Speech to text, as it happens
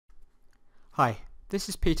Hi, this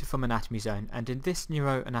is Peter from AnatomyZone, and in this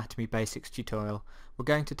Neuroanatomy Basics tutorial we're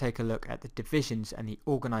going to take a look at the divisions and the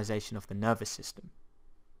organisation of the nervous system.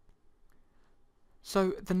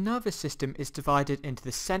 So the nervous system is divided into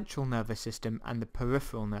the central nervous system and the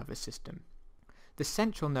peripheral nervous system. The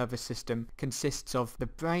central nervous system consists of the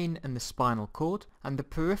brain and the spinal cord, and the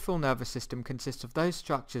peripheral nervous system consists of those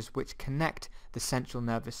structures which connect the central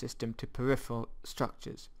nervous system to peripheral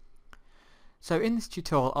structures. So in this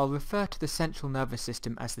tutorial I'll refer to the central nervous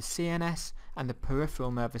system as the CNS and the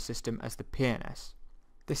peripheral nervous system as the PNS.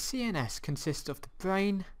 The CNS consists of the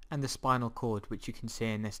brain and the spinal cord, which you can see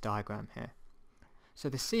in this diagram here. So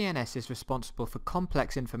the CNS is responsible for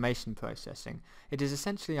complex information processing. It is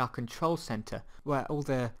essentially our control center where all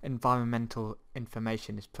the environmental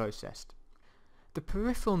information is processed. The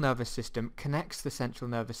peripheral nervous system connects the central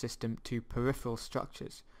nervous system to peripheral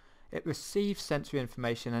structures. It receives sensory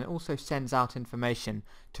information and also sends out information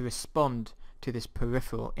to respond to this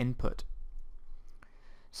peripheral input.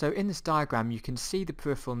 So in this diagram you can see the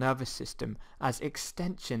peripheral nervous system as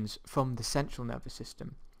extensions from the central nervous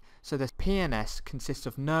system. So the PNS consists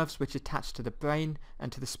of nerves which attach to the brain and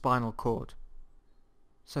to the spinal cord.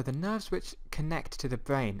 So the nerves which connect to the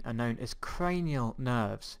brain are known as cranial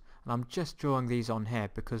nerves, and I'm just drawing these on here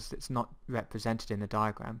because it's not represented in the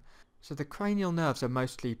diagram. So the cranial nerves are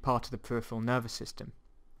mostly part of the peripheral nervous system.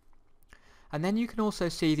 And then you can also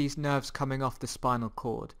see these nerves coming off the spinal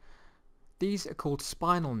cord. These are called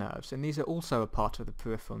spinal nerves, and these are also a part of the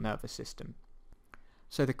peripheral nervous system.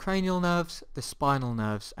 So the cranial nerves, the spinal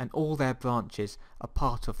nerves, and all their branches are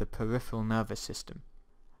part of the peripheral nervous system.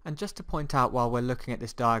 And just to point out while we're looking at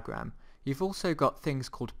this diagram, you've also got things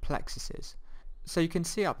called plexuses. So you can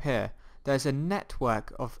see up here, there's a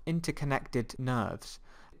network of interconnected nerves.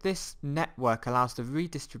 This network allows the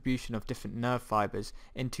redistribution of different nerve fibers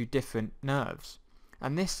into different nerves.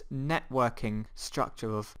 And this networking structure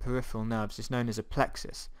of peripheral nerves is known as a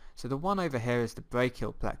plexus. So the one over here is the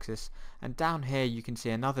brachial plexus, and down here you can see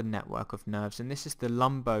another network of nerves, and this is the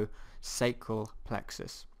lumbosacral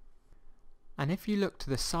plexus. And if you look to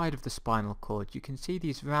the side of the spinal cord, you can see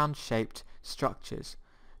these round-shaped structures.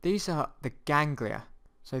 These are the ganglia.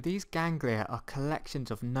 So these ganglia are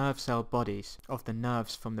collections of nerve cell bodies of the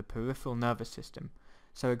nerves from the peripheral nervous system.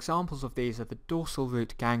 So examples of these are the dorsal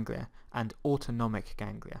root ganglia and autonomic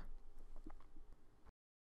ganglia.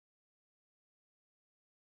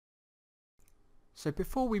 So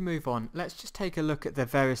before we move on, let's just take a look at the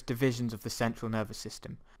various divisions of the central nervous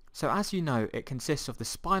system. So as you know, it consists of the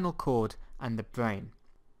spinal cord and the brain.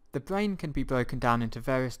 The brain can be broken down into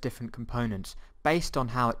various different components based on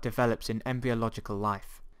how it develops in embryological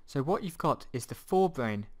life. So what you've got is the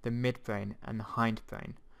forebrain, the midbrain, and the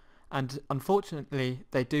hindbrain. And unfortunately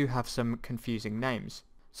they do have some confusing names.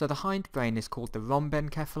 So the hindbrain is called the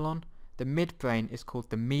rhombencephalon, the midbrain is called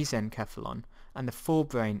the mesencephalon, and the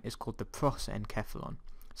forebrain is called the prosencephalon.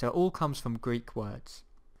 So it all comes from Greek words.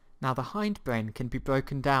 Now the hindbrain can be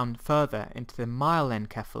broken down further into the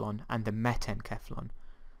myelencephalon and the metencephalon.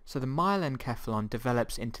 So the myelencephalon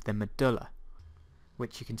develops into the medulla,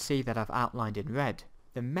 which you can see that I've outlined in red.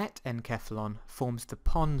 The metencephalon forms the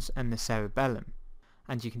pons and the cerebellum,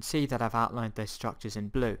 and you can see that I've outlined those structures in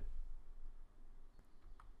blue.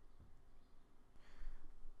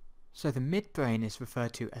 So the midbrain is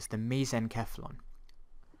referred to as the mesencephalon,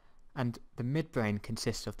 and the midbrain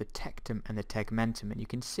consists of the tectum and the tegmentum, and you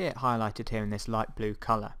can see it highlighted here in this light blue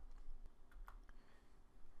colour.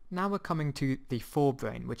 Now we're coming to the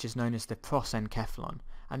forebrain, which is known as the prosencephalon,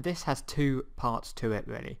 and this has two parts to it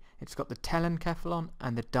really. It's got the telencephalon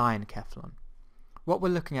and the diencephalon. What we're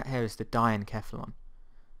looking at here is the diencephalon.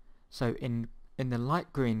 So in the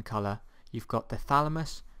light green colour you've got the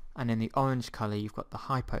thalamus, and in the orange colour you've got the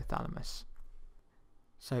hypothalamus.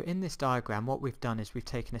 So in this diagram what we've done is we've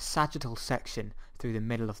taken a sagittal section through the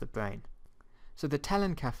middle of the brain. So the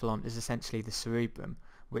telencephalon is essentially the cerebrum,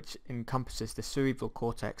 which encompasses the cerebral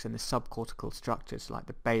cortex and the subcortical structures like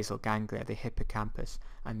the basal ganglia, the hippocampus,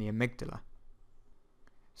 and the amygdala.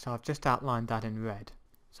 So I've just outlined that in red.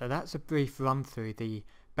 So that's a brief run through the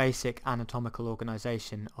basic anatomical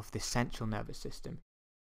organisation of the central nervous system.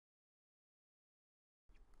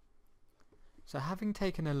 So having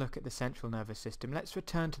taken a look at the central nervous system, let's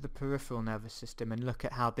return to the peripheral nervous system and look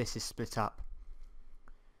at how this is split up.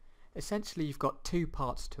 Essentially you've got two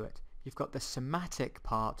parts to it. You've got the somatic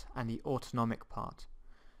part and the autonomic part.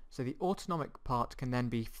 So the autonomic part can then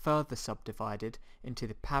be further subdivided into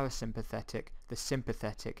the parasympathetic, the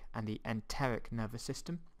sympathetic, and the enteric nervous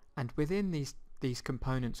system. And within these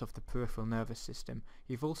components of the peripheral nervous system,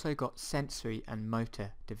 you've also got sensory and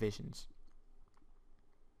motor divisions.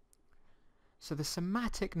 So the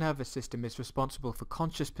somatic nervous system is responsible for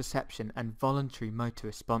conscious perception and voluntary motor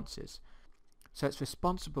responses. So it's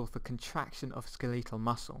responsible for contraction of skeletal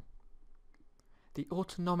muscle. The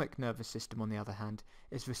autonomic nervous system, on the other hand,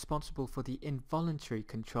 is responsible for the involuntary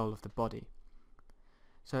control of the body.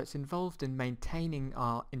 So it's involved in maintaining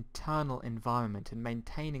our internal environment and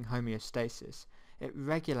maintaining homeostasis. It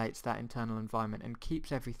regulates that internal environment and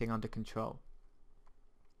keeps everything under control.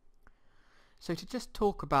 So to just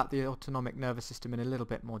talk about the autonomic nervous system in a little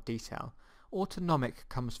bit more detail, autonomic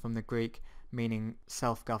comes from the Greek meaning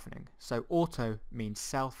self-governing. So auto means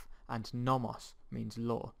self and nomos means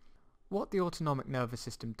law. What the autonomic nervous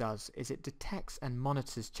system does is it detects and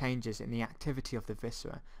monitors changes in the activity of the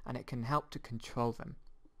viscera, and it can help to control them.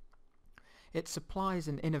 It supplies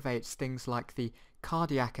and innervates things like the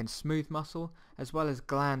cardiac and smooth muscle, as well as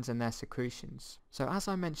glands and their secretions. So as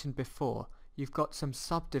I mentioned before, you've got some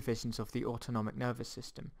subdivisions of the autonomic nervous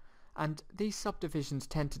system, and these subdivisions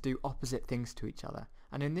tend to do opposite things to each other,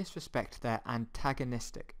 and in this respect they're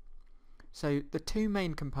antagonistic. So the two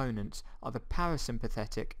main components are the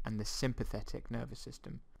parasympathetic and the sympathetic nervous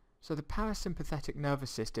system. So the parasympathetic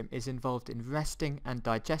nervous system is involved in resting and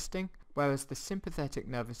digesting, whereas the sympathetic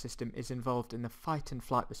nervous system is involved in the fight and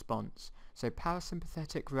flight response. So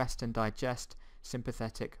parasympathetic, rest and digest,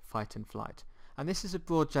 sympathetic, fight and flight. And this is a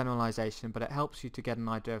broad generalization, but it helps you to get an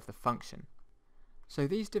idea of the function. So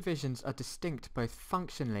these divisions are distinct both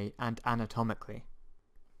functionally and anatomically.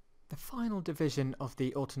 The final division of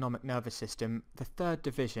the autonomic nervous system, the third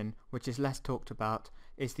division, which is less talked about,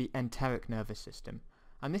 is the enteric nervous system.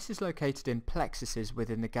 And this is located in plexuses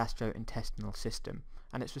within the gastrointestinal system,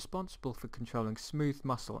 and it's responsible for controlling smooth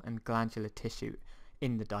muscle and glandular tissue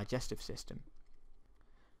in the digestive system.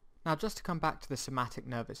 Now just to come back to the somatic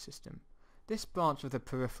nervous system, this branch of the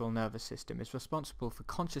peripheral nervous system is responsible for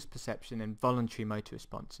conscious perception and voluntary motor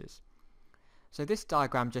responses. So this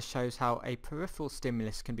diagram just shows how a peripheral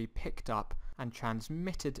stimulus can be picked up and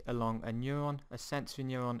transmitted along a neuron, a sensory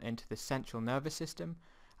neuron, into the central nervous system,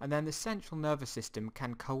 and then the central nervous system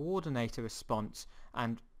can coordinate a response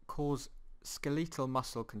and cause skeletal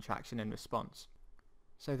muscle contraction in response.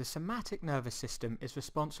 So the somatic nervous system is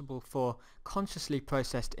responsible for consciously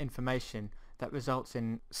processed information that results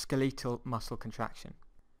in skeletal muscle contraction.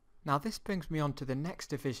 Now this brings me on to the next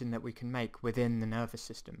division that we can make within the nervous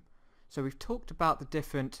system. So we've talked about the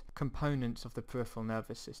different components of the peripheral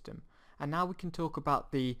nervous system, and now we can talk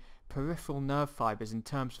about the peripheral nerve fibers in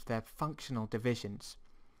terms of their functional divisions.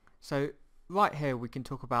 So right here we can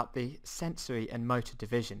talk about the sensory and motor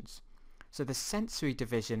divisions. So the sensory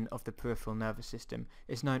division of the peripheral nervous system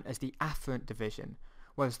is known as the afferent division,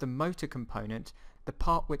 whereas the motor component, the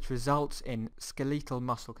part which results in skeletal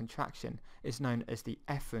muscle contraction, is known as the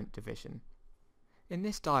efferent division. In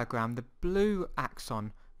this diagram, the blue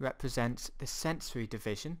axon represents the sensory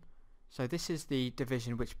division. So this is the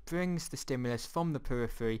division which brings the stimulus from the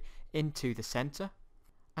periphery into the center.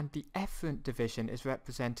 And the efferent division is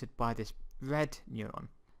represented by this red neuron.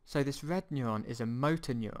 So this red neuron is a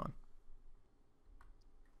motor neuron.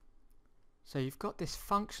 So you've got this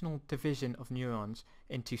functional division of neurons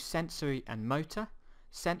into sensory and motor.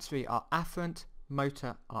 Sensory are afferent,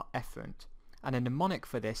 motor are efferent. And a mnemonic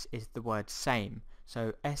for this is the word SAME.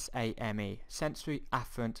 So S-A-M-E, sensory,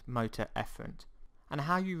 afferent, motor, efferent. And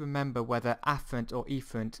how you remember whether afferent or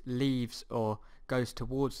efferent leaves or goes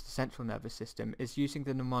towards the central nervous system is using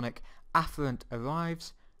the mnemonic afferent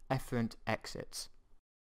arrives, efferent exits.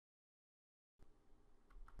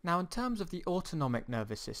 Now in terms of the autonomic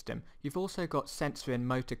nervous system, you've also got sensory and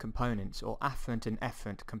motor components, or afferent and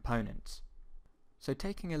efferent components. So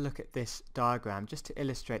taking a look at this diagram, just to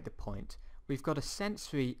illustrate the point, we've got a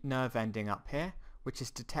sensory nerve ending up here, which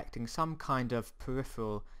is detecting some kind of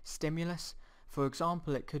peripheral stimulus. For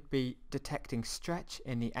example, it could be detecting stretch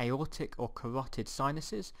in the aortic or carotid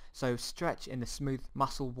sinuses, so stretch in the smooth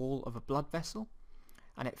muscle wall of a blood vessel,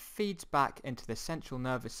 and it feeds back into the central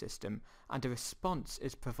nervous system, and a response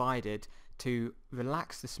is provided to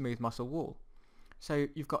relax the smooth muscle wall. So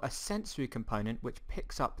you've got a sensory component which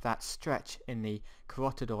picks up that stretch in the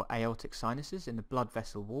carotid or aortic sinuses in the blood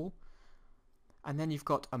vessel wall, and then you've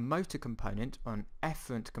got a motor component, or an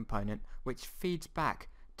efferent component, which feeds back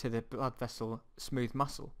to the blood vessel smooth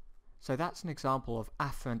muscle. So that's an example of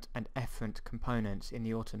afferent and efferent components in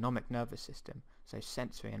the autonomic nervous system, so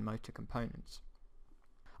sensory and motor components.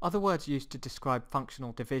 Other words used to describe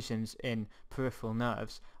functional divisions in peripheral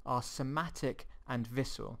nerves are somatic and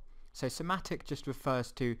visceral. So somatic just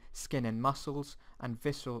refers to skin and muscles, and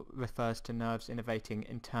visceral refers to nerves innervating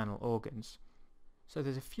internal organs. So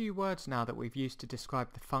there's a few words now that we've used to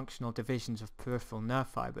describe the functional divisions of peripheral nerve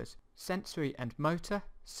fibers. sensory and motor,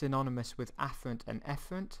 synonymous with afferent and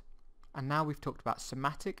efferent, and now we've talked about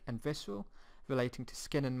somatic and visceral, relating to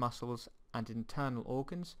skin and muscles and internal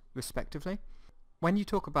organs, respectively. When you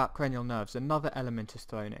talk about cranial nerves, another element is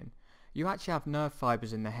thrown in. You actually have nerve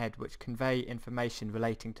fibres in the head which convey information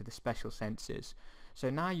relating to the special senses. So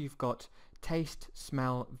now you've got taste,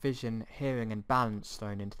 smell, vision, hearing and balance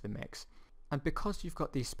thrown into the mix. And because you've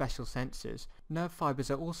got these special senses, nerve fibres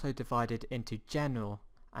are also divided into general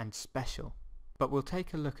and special. But we'll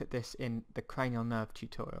take a look at this in the cranial nerve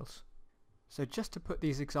tutorials. So just to put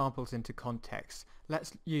these examples into context,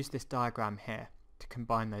 let's use this diagram here to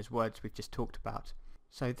combine those words we've just talked about.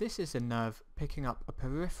 So this is a nerve picking up a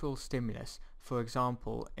peripheral stimulus, for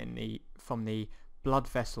example from the blood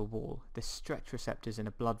vessel wall, the stretch receptors in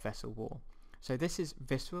a blood vessel wall. So this is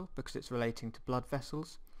visceral because it's relating to blood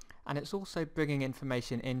vessels, and it's also bringing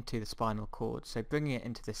information into the spinal cord, so bringing it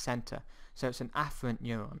into the center, so it's an afferent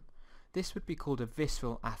neuron. This would be called a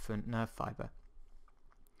visceral afferent nerve fiber.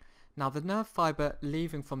 Now the nerve fiber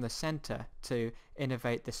leaving from the center to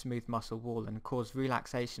innervate the smooth muscle wall and cause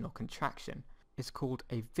relaxation or contraction is called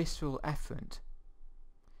a visceral efferent.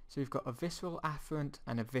 So we've got a visceral afferent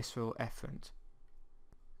and a visceral efferent.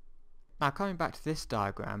 Now coming back to this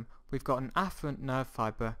diagram, we've got an afferent nerve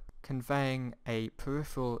fiber conveying a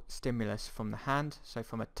peripheral stimulus from the hand, so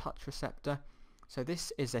from a touch receptor. So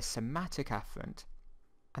this is a somatic afferent.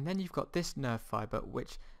 And then you've got this nerve fiber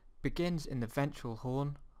which begins in the ventral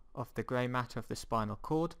horn of the grey matter of the spinal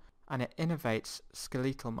cord, and it innervates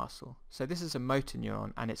skeletal muscle. So this is a motor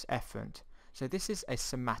neuron and it's efferent. So this is a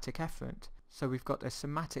somatic efferent. So we've got a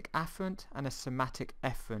somatic afferent and a somatic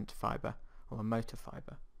efferent fiber, or a motor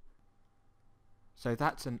fiber. So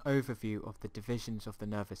that's an overview of the divisions of the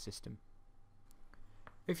nervous system.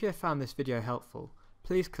 If you have found this video helpful,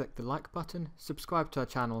 please click the like button, subscribe to our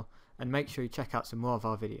channel, and make sure you check out some more of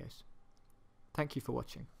our videos. Thank you for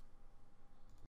watching.